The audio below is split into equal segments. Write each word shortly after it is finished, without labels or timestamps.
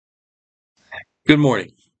Good morning,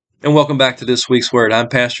 and welcome back to this week's Word. I'm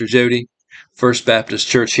Pastor Jody, First Baptist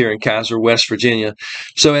Church here in Kaiser, West Virginia.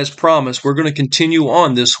 So as promised, we're going to continue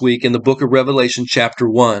on this week in the book of Revelation, chapter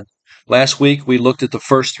 1. Last week, we looked at the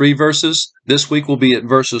first three verses. This week, we'll be at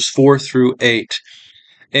verses 4 through 8.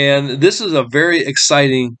 And this is a very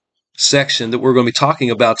exciting section that we're going to be talking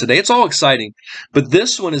about today. It's all exciting, but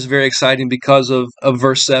this one is very exciting because of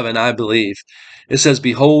verse 7, I believe. It says,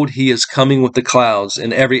 "Behold, he is coming with the clouds,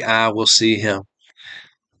 and every eye will see him."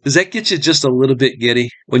 Does that get you just a little bit giddy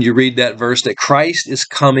when you read that verse, that Christ is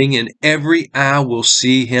coming and every eye will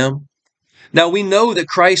see him? Now we know that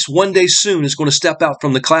Christ one day soon is going to step out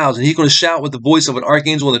from the clouds and he's going to shout with the voice of an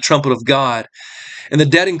archangel and the trumpet of God. And the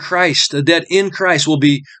dead in Christ will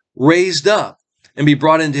be raised up and be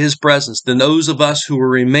brought into his presence. Then those of us who will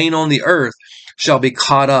remain on the earth shall be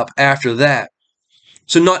caught up after that.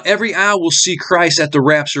 So not every eye will see Christ at the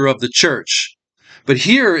rapture of the church. But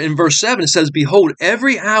here in verse 7, it says, "Behold,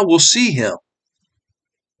 every eye will see him."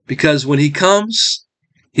 Because when he comes,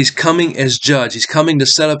 he's coming as judge. He's coming to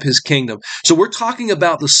set up his kingdom. So we're talking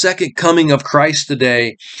about the second coming of Christ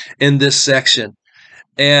today in this section.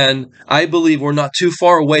 And I believe we're not too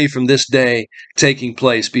far away from this day taking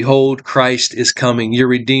place. Behold, Christ is coming. Your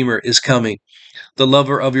Redeemer is coming. The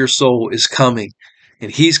lover of your soul is coming. And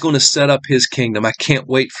he's going to set up his kingdom. I can't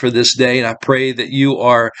wait for this day, and I pray that you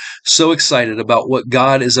are so excited about what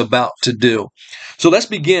God is about to do. So let's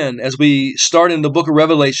begin as we start in the book of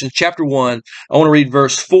Revelation, chapter 1. I want to read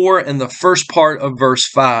verse 4 and the first part of verse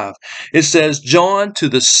 5. It says, "John, to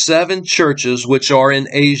the seven churches which are in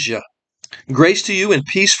Asia. Grace to you and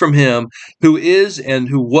peace from him who is and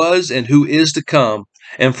who was and who is to come,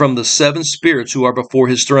 and from the seven spirits who are before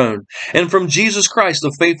his throne, and from Jesus Christ,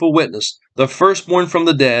 the faithful witness, the firstborn from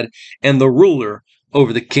the dead, and the ruler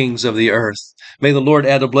over the kings of the earth." May the Lord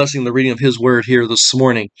add a blessing to the reading of his word here this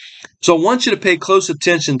morning. So I want you to pay close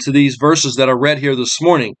attention to these verses that are read here this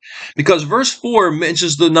morning, because verse 4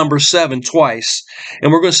 mentions the number 7 twice,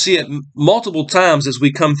 and we're going to see it multiple times as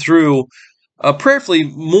we come through prayerfully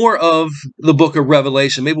more of the book of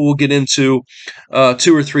Revelation. Maybe we'll get into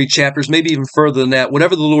 2 or 3 chapters, maybe even further than that.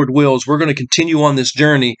 Whatever the Lord wills, we're going to continue on this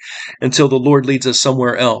journey until the Lord leads us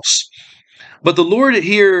somewhere else. But the Lord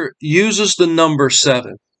here uses the number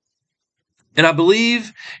 7. And I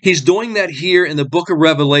believe he's doing that here in the book of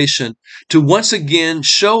Revelation to once again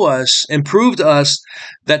show us and prove to us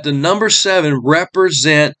that the number 7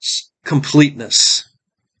 represents completeness.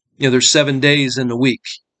 You know, there's 7 days in the week.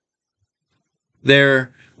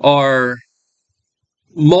 There are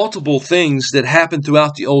multiple things that happen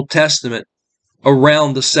throughout the Old Testament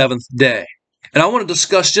around the seventh day. And I want to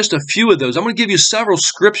discuss just a few of those. I'm going to give you several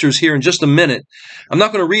scriptures here in just a minute. I'm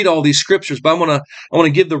not going to read all these scriptures, but I want to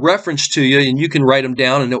give the reference to you, and you can write them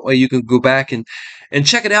down, and that way you can go back and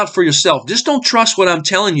check it out for yourself. Just don't trust what I'm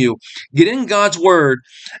telling you. Get in God's Word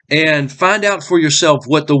and find out for yourself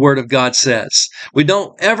what the Word of God says. We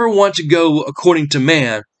don't ever want to go according to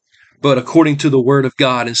man, but according to the Word of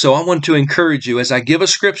God. And so I want to encourage you, as I give a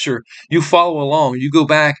scripture, you follow along. You go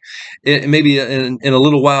back maybe in a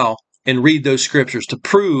little while and read those scriptures to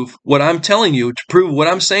prove what I'm telling you, to prove what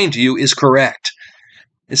I'm saying to you is correct.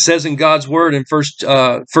 It says in God's Word in First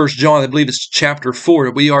John, I believe it's chapter 4,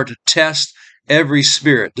 that we are to test every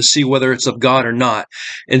spirit to see whether it's of God or not.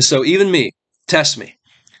 And so even me, test me.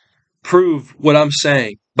 Prove what I'm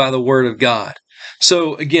saying by the Word of God.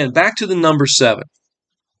 So again, back to the number 7.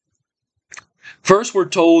 First, we're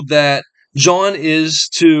told that John is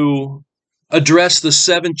to address the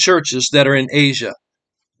 7 churches that are in Asia,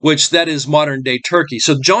 which that is modern-day Turkey.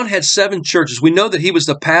 So John had 7 churches. We know that he was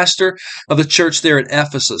the pastor of the church there at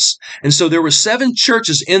Ephesus. And so there were 7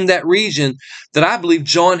 churches in that region that I believe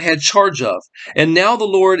John had charge of. And now the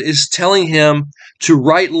Lord is telling him to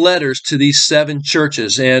write letters to these 7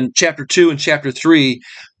 churches. And chapter 2 and chapter 3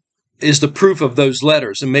 is the proof of those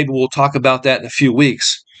letters. And maybe we'll talk about that in a few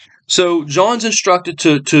weeks. So John's instructed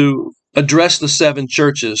to address the 7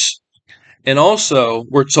 churches. And also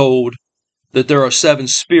we're told that there are 7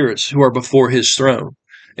 spirits who are before his throne.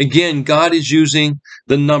 Again, God is using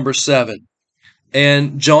the number 7.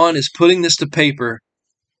 And John is putting this to paper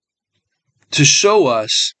to show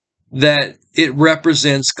us that it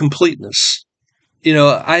represents completeness. You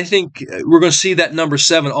know, I think we're going to see that number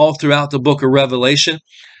 7 all throughout the book of Revelation.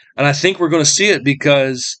 And I think we're going to see it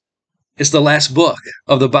because it's the last book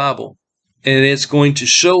of the Bible. And it's going to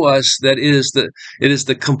show us that it is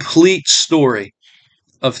the complete story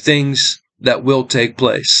of things that will take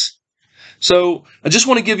place. So I just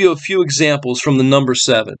want to give you a few examples from the number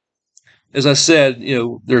 7. As I said, you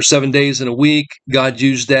know, there are 7 days in a week. God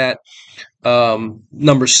used that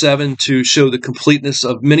number 7 to show the completeness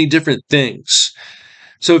of many different things.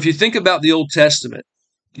 So if you think about the Old Testament,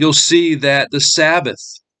 you'll see that the Sabbath,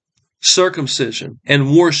 circumcision,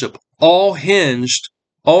 and worship all hinged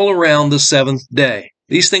all around the seventh day.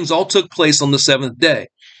 These things all took place on the seventh day.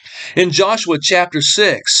 In Joshua chapter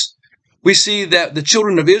 6, we see that the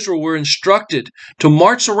children of Israel were instructed to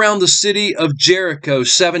march around the city of Jericho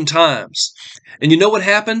 7 times. And you know what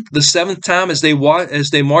happened the seventh time as they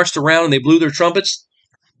marched around and they blew their trumpets?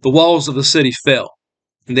 The walls of the city fell,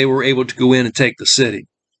 and they were able to go in and take the city.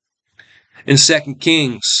 In 2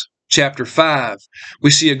 Kings chapter 5, we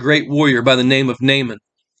see a great warrior by the name of Naaman.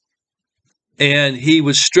 And he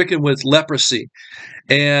was stricken with leprosy.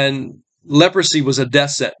 And leprosy was a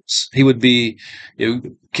death sentence. He would be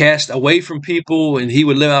cast away from people, and he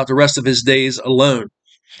would live out the rest of his days alone.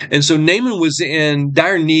 And so Naaman was in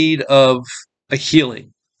dire need of a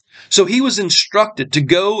healing. So he was instructed to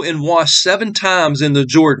go and wash 7 times in the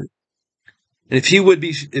Jordan. And if he would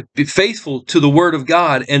be faithful to the word of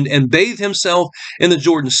God and bathe himself in the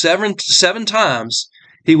Jordan seven times,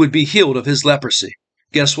 he would be healed of his leprosy.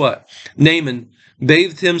 Guess what? Naaman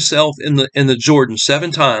bathed himself in the Jordan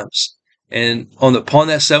 7 times, and upon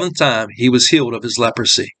that 7th time, he was healed of his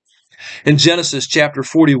leprosy. In Genesis chapter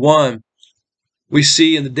 41, we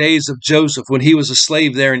see in the days of Joseph, when he was a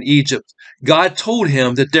slave there in Egypt, God told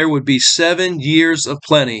him that there would be 7 years of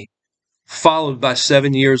plenty, followed by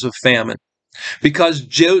 7 years of famine. Because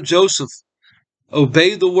Joseph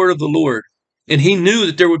obeyed the word of the Lord, and he knew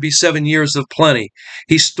that there would be 7 years of plenty,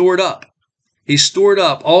 he stored up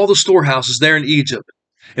all the storehouses there in Egypt.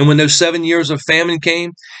 And when those 7 years of famine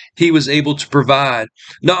came, he was able to provide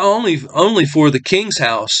not only for the king's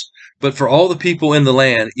house, but for all the people in the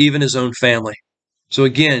land, even his own family. So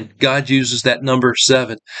again, God uses that number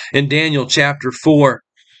 7. In Daniel chapter 4,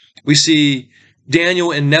 we see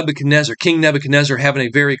Daniel and Nebuchadnezzar, King Nebuchadnezzar, having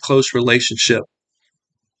a very close relationship.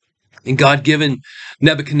 And God given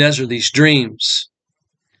Nebuchadnezzar these dreams.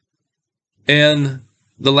 And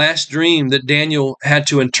the last dream that Daniel had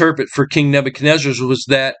to interpret for King Nebuchadnezzar was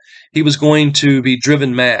that he was going to be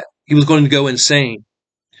driven mad. He was going to go insane.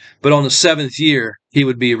 But on the 7th year, he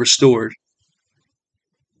would be restored.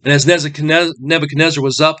 And as Nebuchadnezzar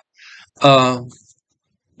was up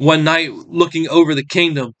one night looking over the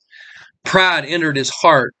kingdom, pride entered his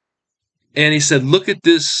heart. And he said, "Look at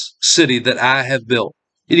this city that I have built."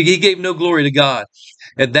 He gave no glory to God.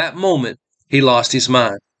 At that moment, he lost his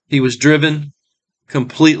mind. He was driven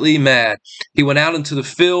completely mad. He went out into the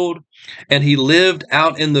field, and he lived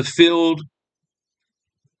out in the field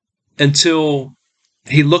until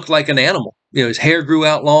he looked like an animal. His hair grew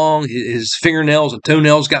out long, his fingernails and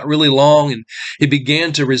toenails got really long, and he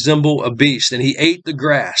began to resemble a beast. And he ate the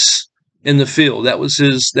grass in the field. That was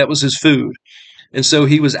his food. And so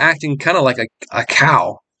he was acting kind of like a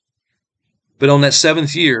cow. But on that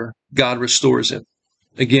 7th year, God restores him.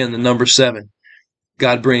 Again, the number 7.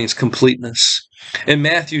 God brings completeness. In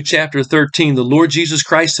Matthew chapter 13, the Lord Jesus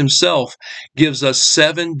Christ himself gives us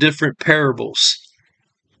 7 different parables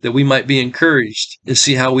that we might be encouraged and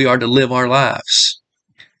see how we are to live our lives.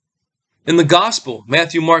 In the gospel,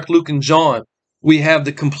 Matthew, Mark, Luke, and John, we have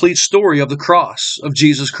the complete story of the cross of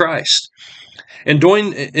Jesus Christ. And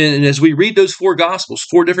as we read those 4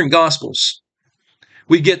 different gospels,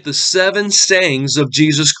 we get the 7 sayings of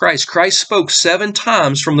Jesus Christ. Christ spoke 7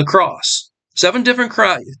 times from the cross. 7 different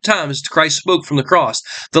times Christ spoke from the cross.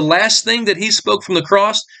 The last thing that he spoke from the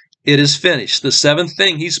cross, it is finished. The 7th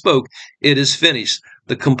thing he spoke, it is finished.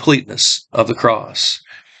 The completeness of the cross.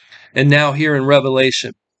 And now here in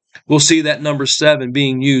Revelation, we'll see that number 7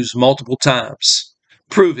 being used multiple times,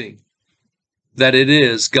 proving that it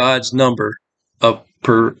is God's number of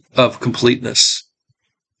completeness.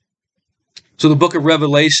 So the book of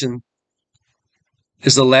Revelation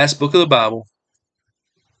is the last book of the Bible,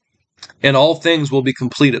 and all things will be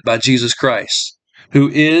completed by Jesus Christ, who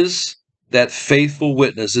is that faithful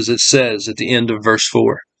witness, as it says at the end of verse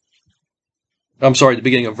 4. I'm sorry, the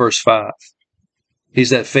beginning of verse 5. He's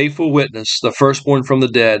that faithful witness, the firstborn from the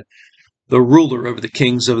dead, the ruler over the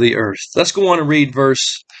kings of the earth. Let's go on and read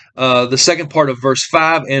the second part of verse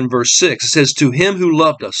 5 and verse 6. It says, "To him who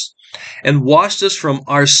loved us and washed us from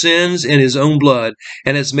our sins in his own blood,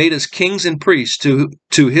 and has made us kings and priests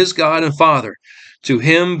to his God and Father, to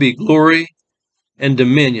him be glory and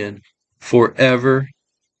dominion forever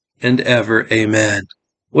and ever. Amen."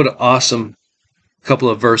 What an awesome couple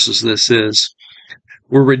of verses this is.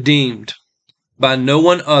 We're redeemed by no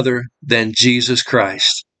one other than Jesus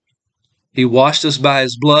Christ. He washed us by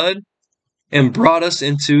his blood and brought us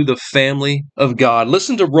into the family of God.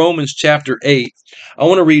 Listen to Romans chapter 8. I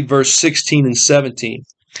want to read verse 16 and 17.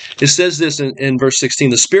 It says this in verse 16,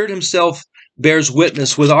 "The Spirit himself bears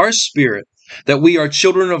witness with our spirit that we are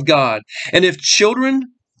children of God. And if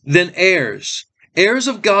children, then heirs, heirs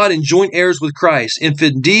of God and joint heirs with Christ, if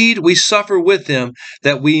indeed we suffer with him,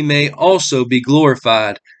 that we may also be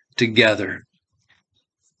glorified together.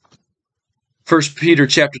 1 Peter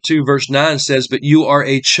chapter 2, verse 9 says, but you are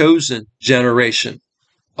a chosen generation,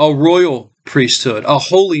 a royal priesthood, a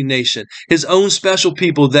holy nation, his own special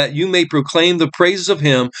people, that you may proclaim the praises of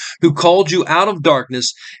him who called you out of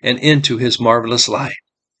darkness and into his marvelous light.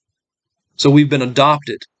 So we've been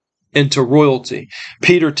adopted into royalty.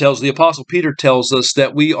 The Apostle Peter tells us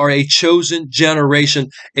that we are a chosen generation,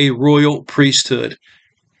 a royal priesthood.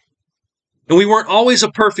 And we weren't always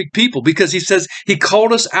a perfect people, because he says he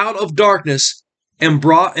called us out of darkness and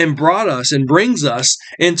brought us and brings us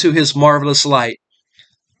into his marvelous light.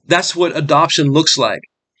 That's what adoption looks like.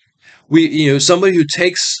 Somebody who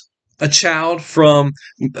takes a child from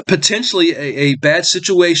potentially a bad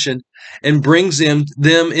situation and brings them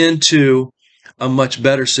into a much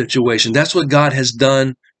better situation. That's what God has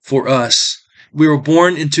done for us. We were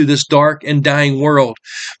born into this dark and dying world,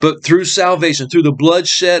 but through salvation, through the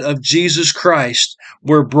bloodshed of Jesus Christ,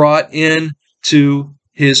 we're brought into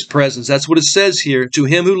his presence. That's what it says here, to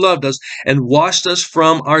him who loved us and washed us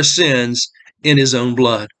from our sins in his own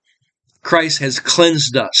blood. Christ has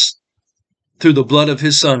cleansed us through the blood of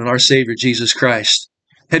his Son and our Savior, Jesus Christ.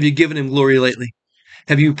 Have you given him glory lately?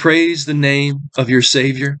 Have you praised the name of your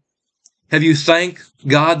Savior? Have you thanked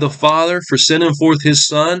God the Father for sending forth his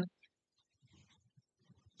Son?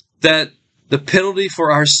 That the penalty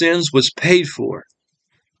for our sins was paid for,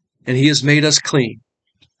 and he has made us clean.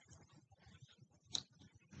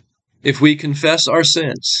 If we confess our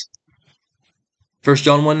sins, 1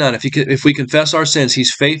 John 1:9, if we confess our sins,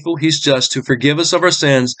 he's faithful, he's just to forgive us of our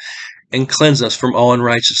sins and cleanse us from all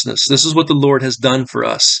unrighteousness. This is what the Lord has done for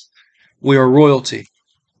us. We are royalty.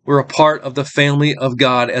 We're a part of the family of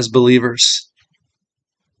God as believers.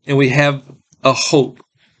 And we have a hope.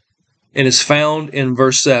 And it's found in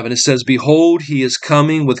verse 7. It says, behold, he is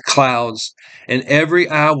coming with clouds, and every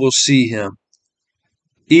eye will see him,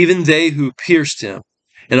 even they who pierced him.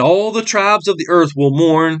 And all the tribes of the earth will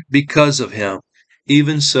mourn because of him.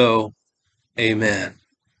 Even so, amen.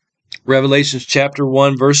 Revelation chapter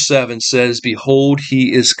 1, verse 7 says, behold,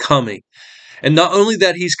 he is coming. And not only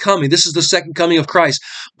that he's coming, this is the second coming of Christ,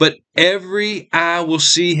 but every eye will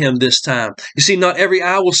see him this time. You see, not every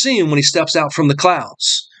eye will see him when he steps out from the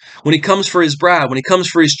clouds. When he comes for his bride, when he comes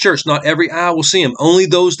for his church, not every eye will see him. Only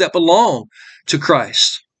those that belong to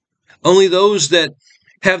Christ. Only those that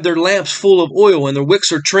have their lamps full of oil and their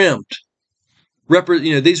wicks are trimmed.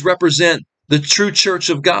 These represent the true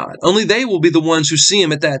church of God. Only they will be the ones who see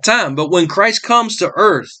him at that time. But when Christ comes to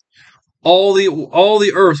earth, all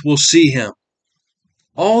the earth will see him.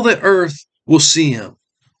 All the earth will see him.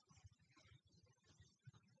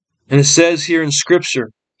 And it says here in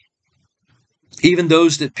Scripture, even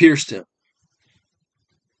those that pierced him.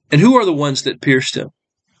 And who are the ones that pierced him?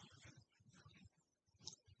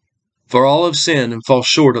 For all have sinned and fall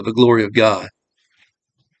short of the glory of God.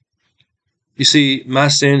 You see, my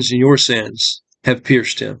sins and your sins have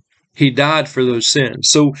pierced him. He died for those sins.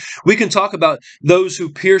 So we can talk about those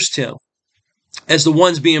who pierced him as the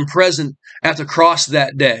ones being present at the cross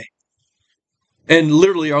that day. And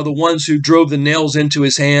literally are the ones who drove the nails into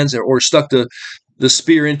his hands or stuck the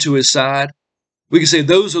spear into his side. We can say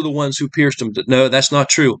those are the ones who pierced him. No, that's not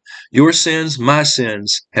true. Your sins, my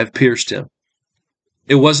sins, have pierced him.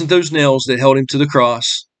 It wasn't those nails that held him to the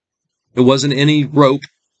cross. It wasn't any rope.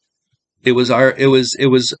 It was our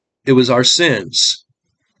sins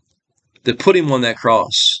that put him on that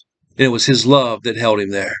cross. And it was his love that held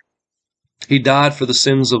him there. He died for the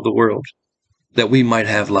sins of the world, that we might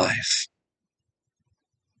have life.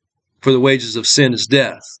 For the wages of sin is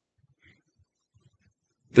death,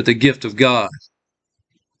 but the gift of God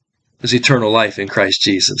is eternal life in Christ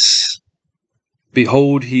Jesus.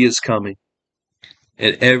 Behold, he is coming,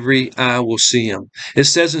 and every eye will see him. It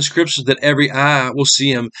says in Scripture that every eye will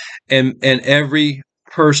see him, and every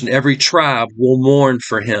person, every tribe will mourn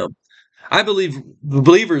for him. I believe the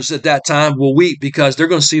believers at that time will weep because they're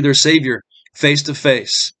going to see their Savior face to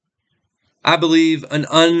face. I believe an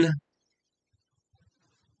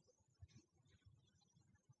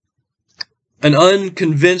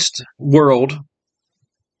unconvinced world,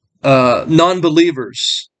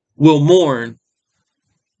 non-believers will mourn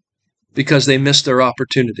because they missed their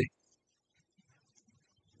opportunity.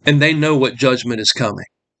 And they know what judgment is coming.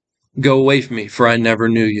 Go away from me, for I never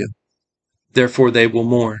knew you. Therefore they will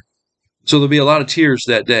mourn. So there'll be a lot of tears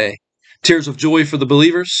that day. Tears of joy for the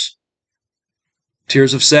believers.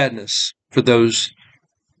 Tears of sadness for those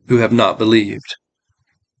who have not believed.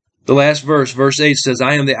 The last verse, verse 8 says,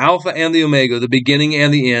 I am the Alpha and the Omega, the beginning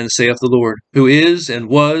and the end, saith the Lord, who is and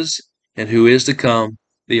was and who is to come,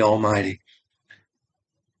 the Almighty.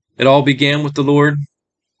 It all began with the Lord,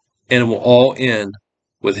 and it will all end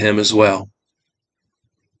with Him as well.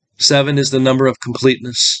 7 is the number of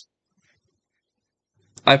completeness.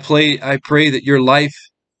 I pray that your life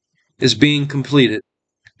is being completed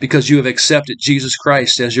because you have accepted Jesus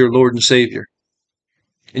Christ as your Lord and Savior.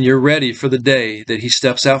 And you're ready for the day that He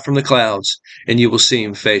steps out from the clouds and you will see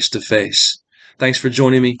Him face to face. Thanks for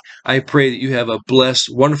joining me. I pray that you have a blessed,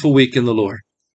 wonderful week in the Lord.